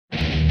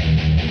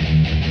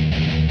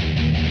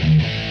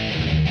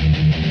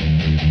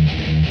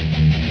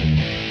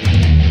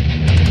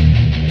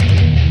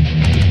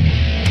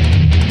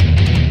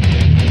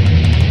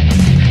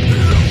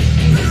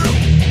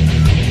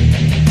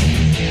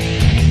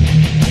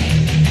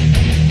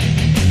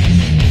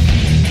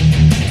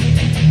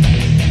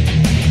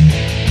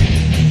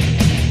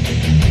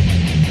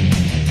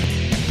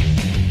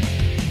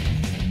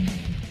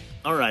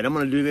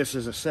going to do this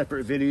as a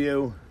separate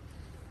video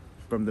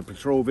from the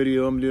patrol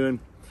video I'm doing.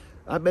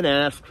 I've been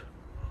asked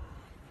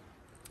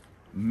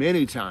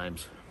many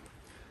times,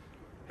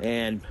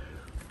 and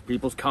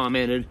people's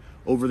commented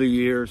over the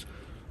years,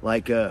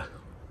 like,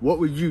 what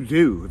would you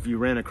do if you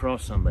ran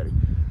across somebody?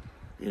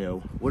 You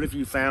know, what if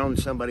you found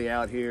somebody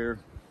out here?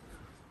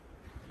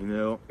 You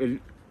know, it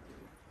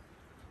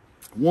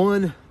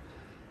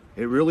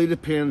really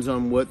depends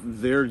on what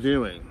they're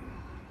doing.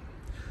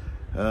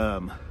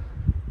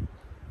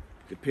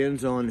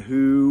 Depends on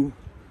who,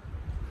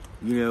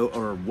 you know,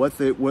 or what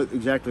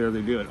exactly are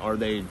they doing? Are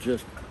they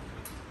just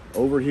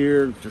over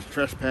here, just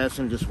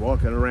trespassing, just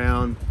walking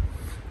around?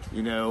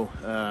 You know,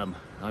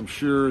 I'm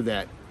sure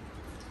that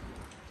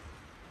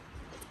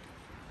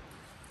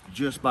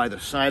just by the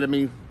side of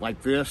me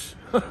like this,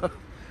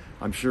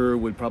 I'm sure it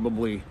would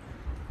probably,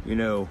 you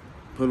know,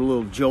 put a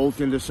little jolt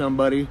into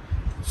somebody,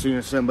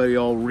 seeing somebody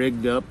all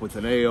rigged up with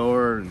an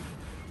AR and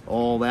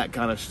all that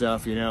kind of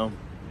stuff, you know.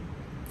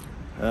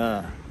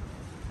 I'm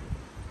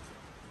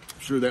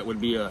sure that would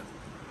be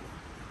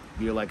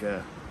like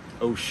a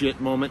oh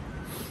shit moment.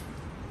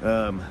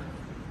 But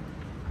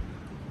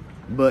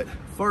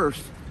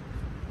first,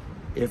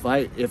 if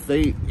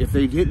they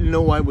didn't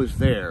know I was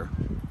there,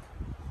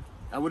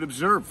 I would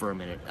observe for a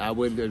minute. I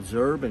would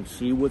observe and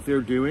see what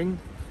they're doing.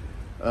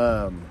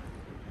 Try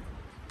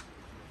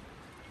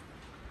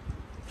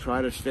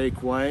to stay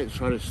quiet,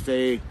 try to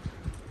stay,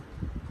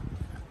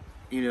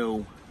 you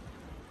know,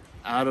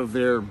 out of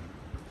their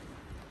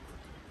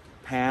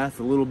path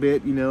a little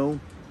bit, you know.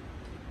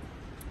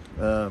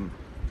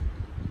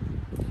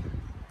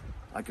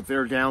 Like if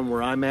they're down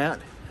where I'm at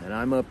and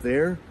I'm up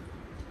there,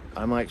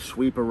 I might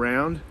sweep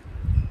around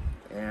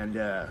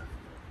and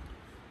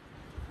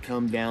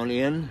come down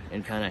in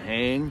and kind of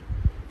hang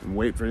and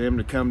wait for them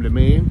to come to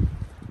me.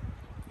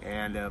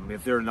 And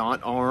if they're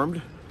not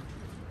armed,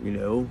 you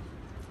know,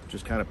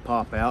 just kind of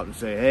pop out and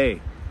say, hey,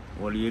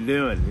 what are you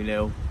doing? You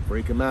know,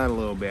 freak them out a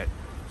little bit.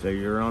 Say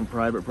you're on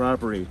private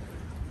property.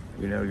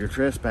 You know, you're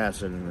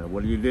trespassing.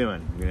 What are you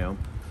doing? You know,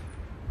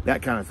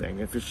 that kind of thing.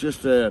 If it's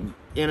just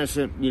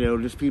innocent, you know,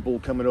 just people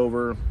coming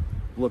over,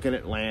 looking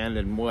at land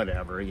and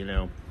whatever, you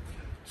know,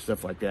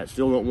 stuff like that.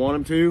 Still don't want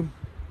them to,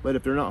 but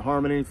if they're not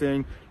harming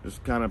anything,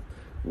 just kind of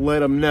let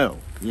them know,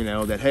 you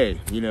know, that, hey,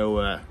 you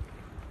know,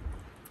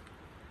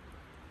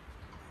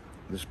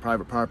 this is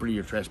private property,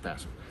 you're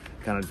trespassing,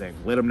 kind of thing.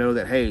 Let them know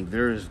that, hey,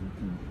 there's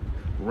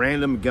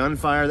random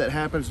gunfire that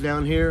happens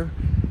down here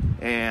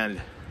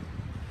and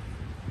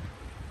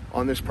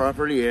on this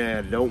property,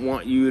 and don't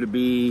want you to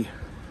be,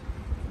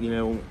 you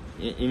know,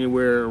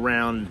 anywhere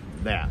around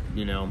that,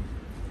 you know,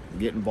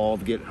 get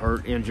involved, get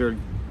hurt, injured,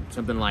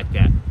 something like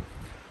that.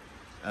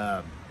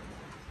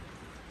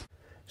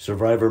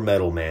 Survivor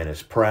Metal Man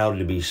is proud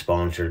to be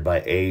sponsored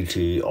by AT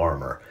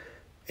Armor.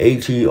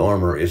 AT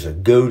Armor is a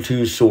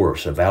go-to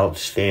source of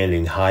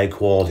outstanding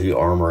high-quality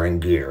armor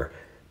and gear.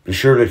 Be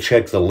sure to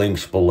check the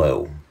links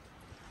below.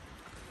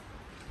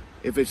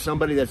 If it's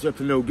somebody that's up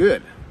to no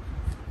good,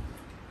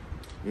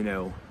 you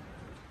know,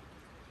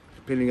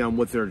 depending on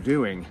what they're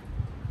doing,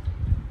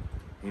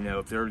 you know,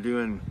 if they're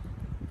doing,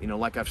 you know,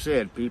 like I've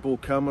said, people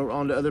come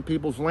onto other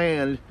people's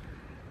land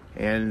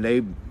and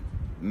they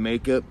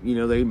make up, you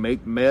know, they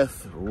make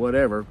meth or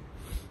whatever,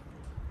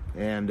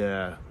 and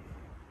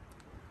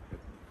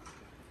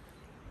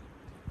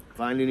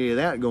find any of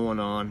that going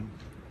on,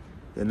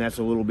 then that's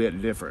a little bit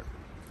different.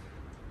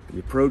 You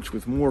approach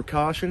with more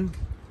caution.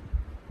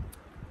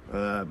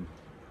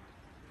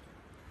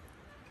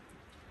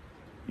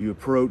 You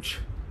approach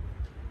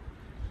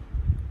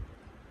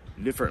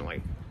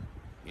differently,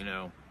 you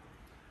know.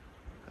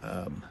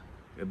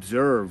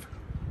 Observe.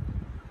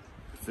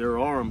 If they're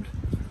armed,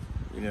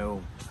 you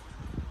know,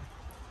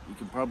 you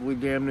can probably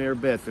damn near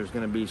bet there's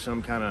going to be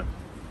some kind of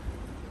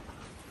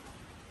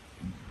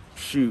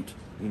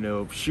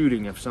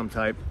shooting of some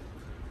type,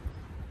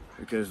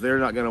 because they're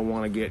not going to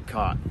want to get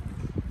caught.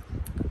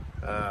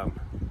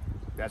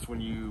 That's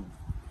when you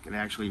can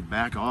actually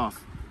back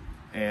off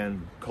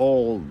and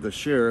call the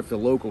sheriff, the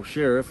local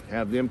sheriff,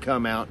 have them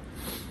come out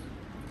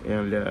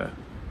and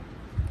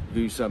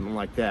do something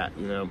like that,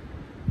 you know.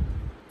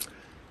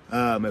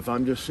 If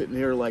I'm just sitting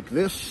here like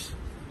this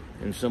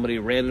and somebody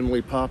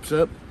randomly pops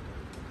up,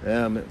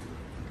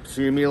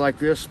 seeing me like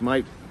this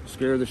might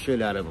scare the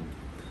shit out of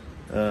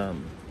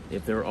them.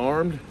 If they're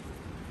armed,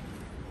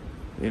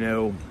 you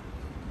know,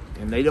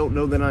 and they don't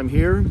know that I'm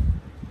here,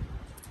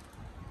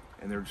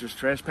 and they're just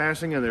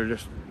trespassing and they're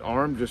just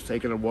armed, just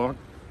taking a walk,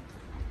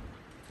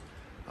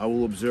 I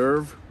will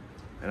observe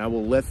and I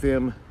will let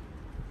them,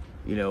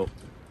 you know,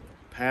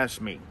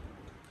 pass me.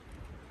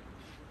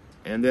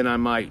 And then I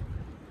might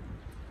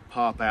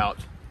pop out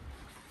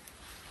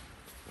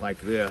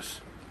like this,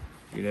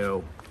 you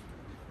know,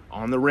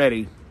 on the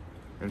ready,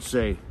 and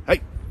say,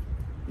 hey,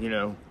 you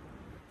know,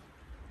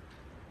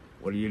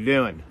 what are you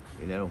doing,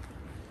 you know?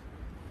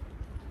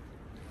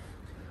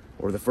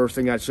 Or the first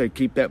thing I'd say,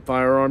 keep that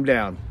firearm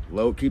down,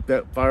 keep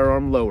that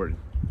firearm lowered.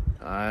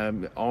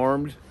 I'm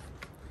armed,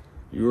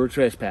 you are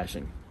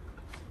trespassing.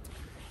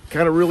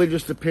 kind of really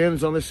just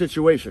depends on the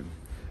situation.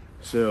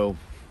 So,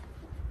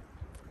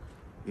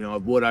 you know,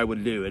 of what I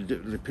would do. It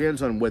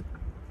depends on what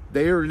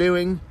they are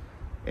doing,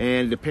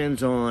 and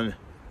depends on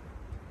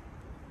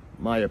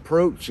my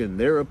approach and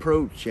their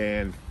approach.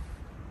 And,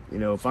 you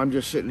know, if I'm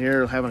just sitting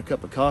here having a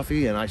cup of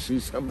coffee and I see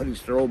somebody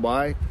stroll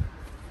by,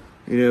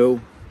 you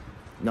know,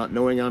 not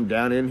knowing I'm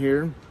down in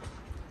here,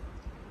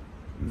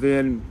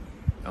 then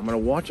I'm going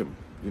to watch them,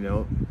 you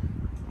know.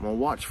 I'm going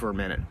to watch for a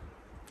minute.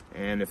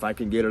 And if I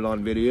can get it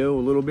on video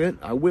a little bit,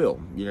 I will,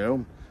 you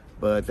know.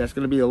 But that's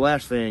going to be the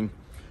last thing.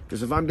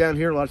 Because if I'm down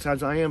here, a lot of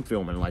times I am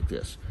filming like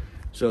this.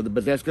 So,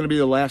 but that's going to be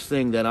the last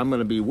thing that I'm going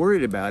to be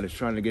worried about, is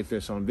trying to get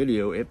this on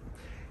video.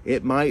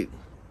 It might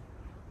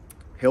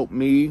help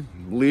me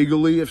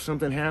legally if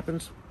something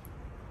happens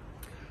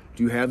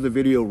to have the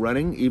video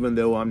running, even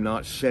though I'm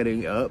not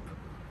setting up,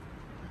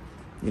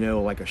 you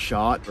know, like a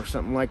shot or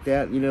something like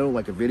that, you know,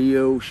 like a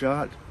video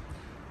shot.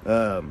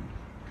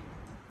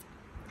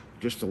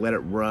 Just to let it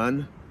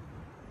run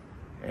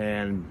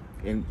and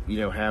you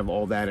know, have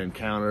all that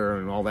encounter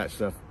and all that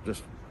stuff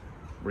just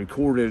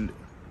recorded,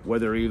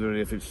 whether even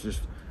if it's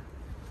just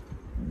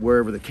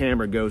wherever the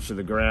camera goes to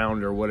the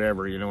ground or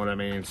whatever, you know what I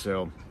mean?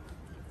 So,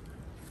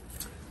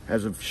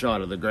 as a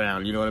shot of the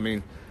ground, you know what I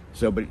mean?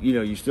 So, but you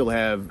know, you still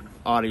have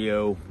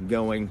audio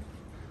going,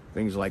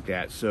 things like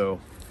that. So,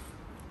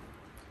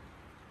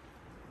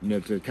 you know,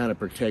 to kind of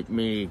protect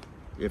me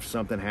if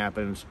something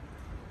happens,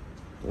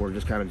 or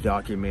just kind of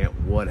document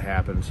what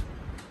happens,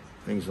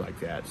 things like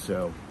that.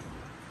 So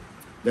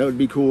that would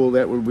be cool.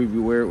 That would be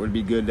where it would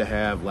be good to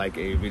have like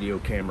a video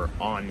camera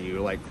on you,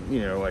 like, you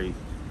know,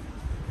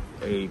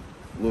 a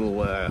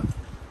little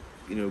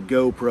you know,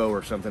 GoPro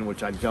or something,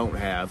 which I don't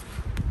have,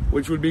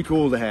 which would be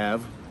cool to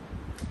have.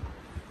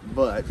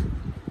 But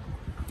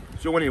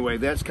so anyway,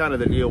 that's kind of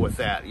the deal with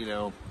that, you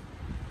know.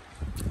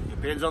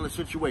 Depends on the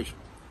situation,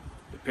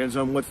 depends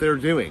on what they're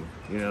doing,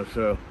 you know.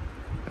 So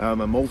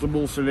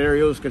multiple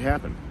scenarios could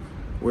happen,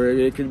 where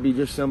it could be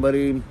just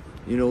somebody,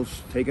 you know,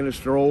 taking a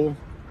stroll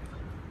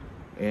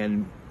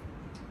and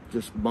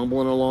just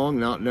bumbling along,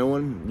 not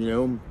knowing, you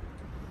know,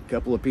 a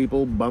couple of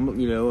people bumbling,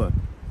 you know,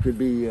 could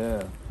be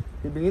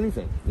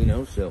anything, you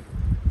know. So,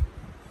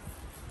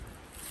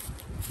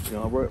 you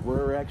know,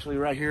 we're actually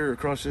right here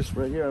across this,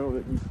 right here. I don't,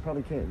 you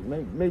probably can't,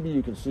 maybe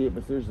you can see it,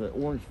 but there's the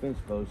orange fence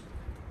post,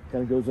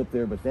 kind of goes up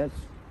there, but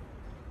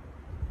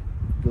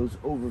goes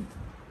over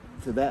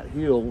to that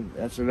hill.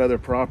 That's another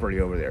property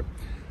over there.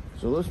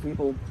 So those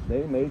people,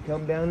 they may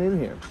come down in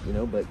here, you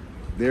know, but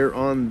they're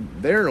on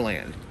their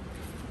land,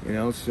 you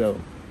know. So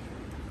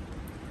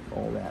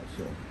all that.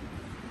 So,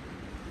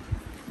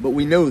 but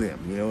we know them,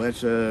 you know.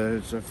 It's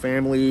a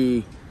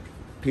family,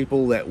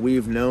 people that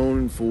we've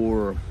known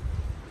for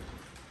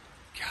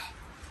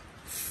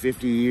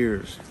 50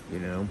 years, you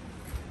know.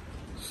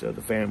 So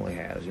the family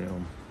has, you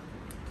know.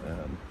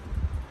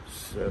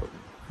 So,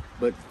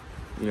 but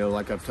you know,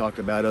 like I've talked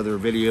about other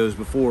videos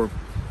before,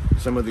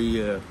 some of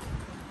the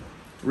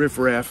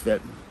riffraff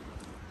that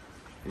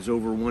is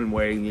over one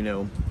way, you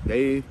know,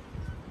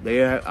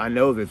 I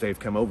know that they've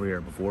come over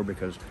here before,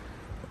 because,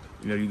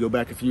 you know, you go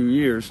back a few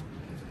years,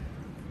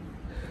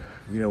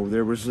 you know,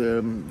 there was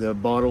the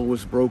bottle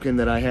was broken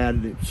that I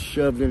had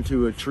shoved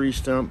into a tree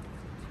stump.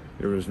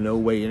 There was no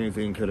way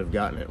anything could have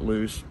gotten it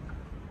loose,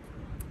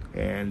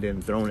 and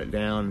then thrown it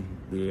down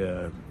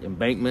the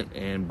embankment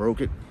and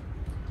broke it.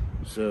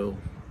 So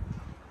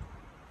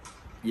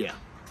yeah.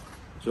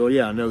 So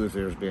yeah, I know that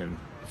there's been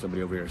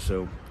somebody over here.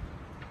 So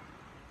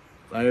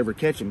if I ever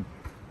catch him,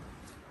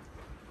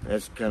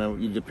 that's kind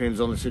of, it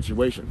depends on the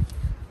situation.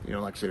 You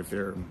know, like I said, if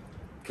they're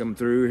coming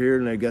through here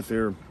and they got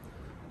their,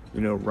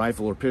 you know,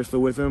 rifle or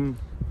pistol with them,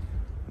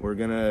 we're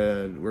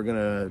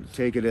gonna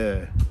take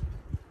it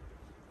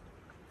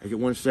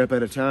one step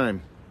at a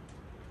time,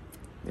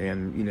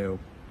 and, you know,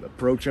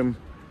 approach them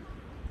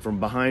from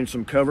behind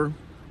some cover,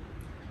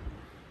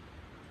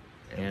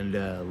 and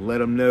let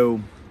them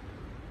know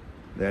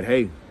that,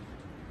 hey,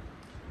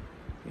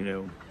 you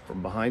know,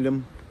 from behind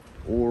them,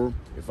 or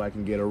if I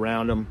can get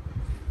around them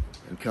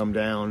and come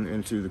down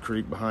into the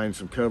creek behind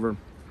some cover,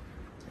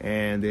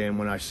 and then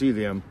when I see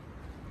them,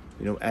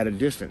 you know, at a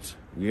distance,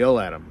 yell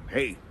at them,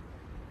 hey,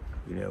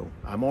 you know,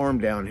 I'm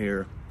armed down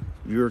here,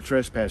 you're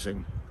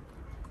trespassing,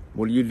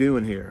 what are you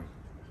doing here?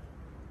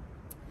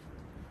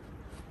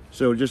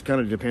 So it just kind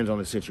of depends on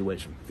the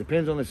situation.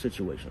 Depends on the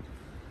situation.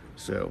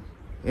 So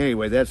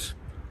anyway, that's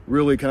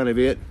really kind of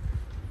it.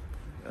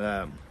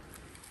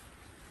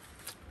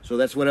 So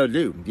that's what I would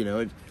do. You know,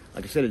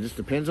 like I said, it just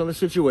depends on the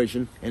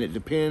situation, and it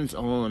depends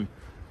on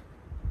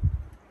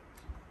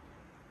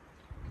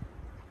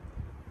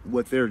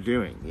what they're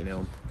doing, you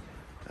know.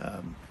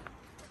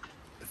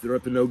 If they're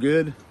up to no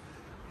good,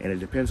 and it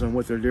depends on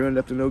what they're doing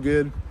up to no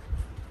good,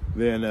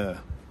 then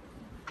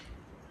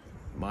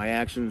my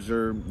actions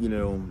are, you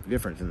know,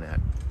 different than that.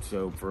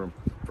 So for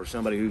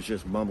somebody who's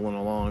just bumbling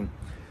along,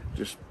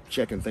 just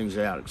checking things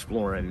out,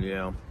 exploring, you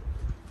know,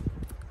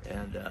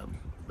 and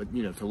but,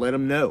 you know, to let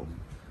them know,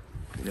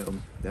 you know,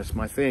 that's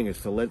my thing, is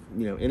to let,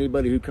 you know,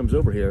 anybody who comes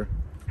over here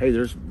hey,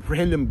 there's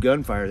random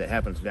gunfire that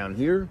happens down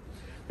here.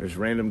 There's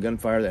random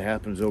gunfire that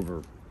happens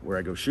over where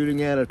I go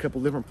shooting at a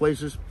couple different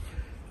places.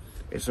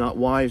 It's not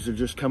wise to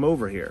just come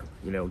over here.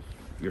 You know,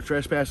 you're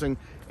trespassing,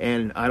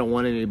 and I don't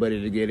want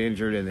anybody to get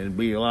injured and then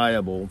be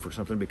liable for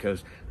something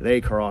because they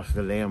crossed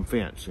the damn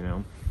fence, you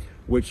know,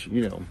 which,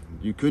 you know,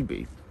 you could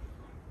be.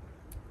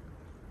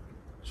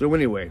 So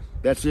anyway,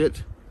 that's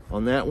it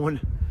on that one.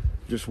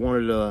 Just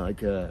wanted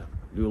to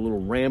do a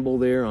little ramble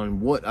there on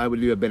what I would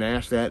do. I've been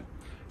asked that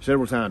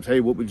several times.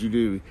 Hey, what would you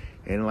do?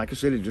 And like I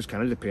said, it just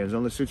kind of depends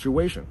on the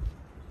situation.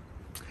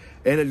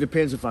 And it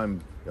depends if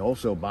I'm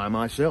also by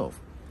myself.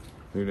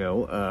 You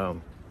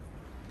know,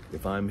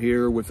 if I'm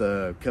here with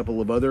a couple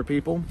of other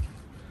people,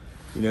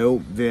 you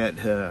know,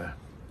 that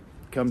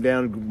come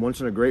down once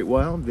in a great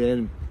while,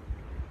 then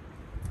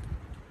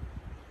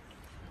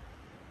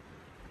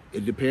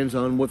it depends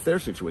on what their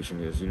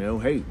situation is. You know,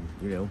 hey,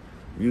 you know,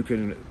 you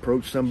can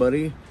approach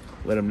somebody,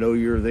 let them know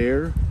you're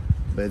there,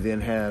 but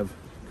then have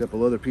a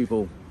couple other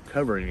people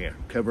covering you,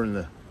 covering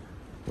the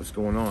what's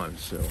going on.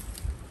 So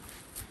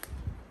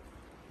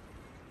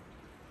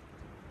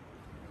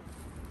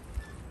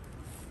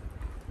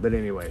but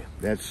anyway,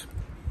 that's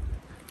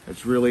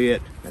really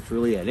it. That's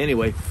really it.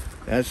 Anyway,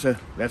 that's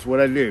what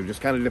I do. Just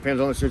kind of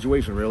depends on the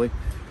situation, really.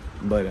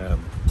 But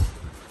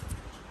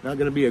not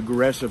going to be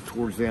aggressive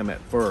towards them at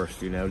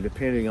first, you know,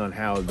 depending on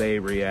how they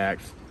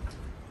react,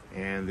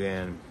 and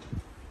then,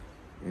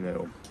 you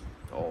know,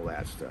 all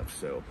that stuff.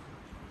 So,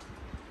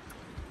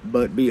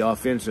 but be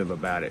offensive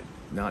about it,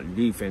 not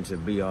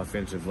defensive. Be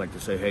offensive, like to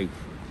say, hey,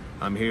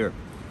 I'm here,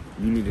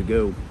 you need to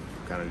go,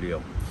 kind of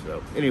deal.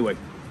 So anyway,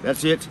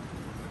 that's it.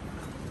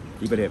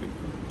 Keep it heavy.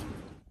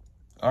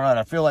 All right,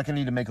 I feel like I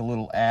need to make a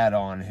little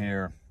add-on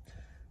here.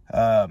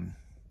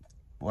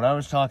 What I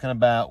was talking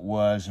about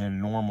was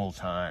in normal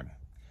time,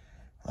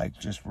 like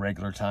just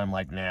regular time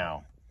like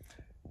now.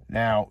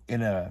 Now,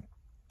 in a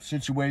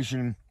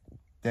situation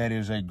that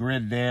is a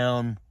grid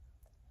down,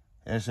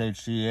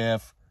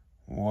 SHCF,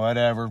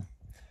 whatever,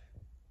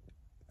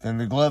 then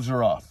the gloves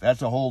are off.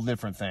 That's a whole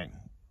different thing.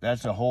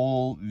 That's a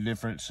whole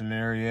different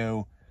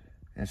scenario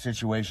and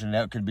situation.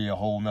 That could be a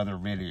whole nother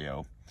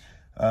video.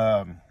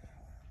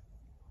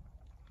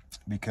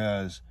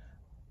 Because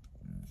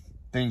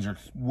things are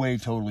way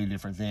totally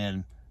different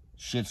then.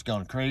 Shit's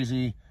gone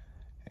crazy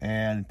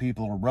and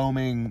people are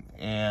roaming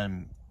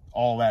and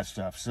all that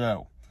stuff.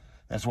 So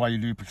that's why you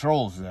do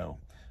patrols, though.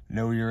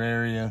 Know your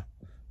area,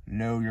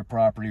 know your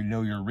property,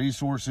 know your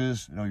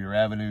resources, know your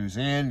avenues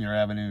in, your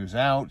avenues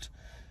out,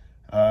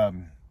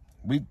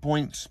 weak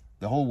points,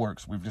 the whole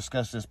works. We've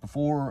discussed this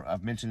before.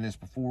 I've mentioned this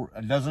before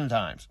a dozen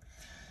times.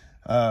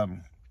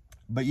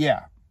 But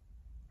yeah,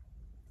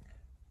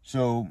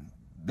 so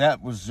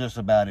that was just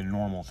about in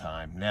normal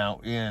time.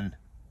 Now in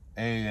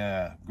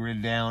a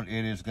grid down,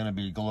 it is going to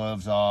be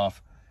gloves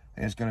off.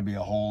 It's going to be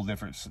a whole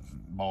different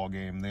ball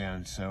game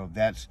then. So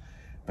that's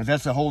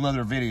a whole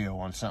nother video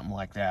on something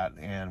like that,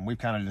 and we've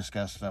kind of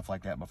discussed stuff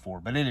like that before.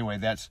 But anyway,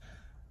 that's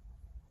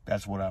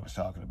what I was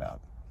talking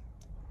about.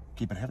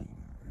 Keep it heavy.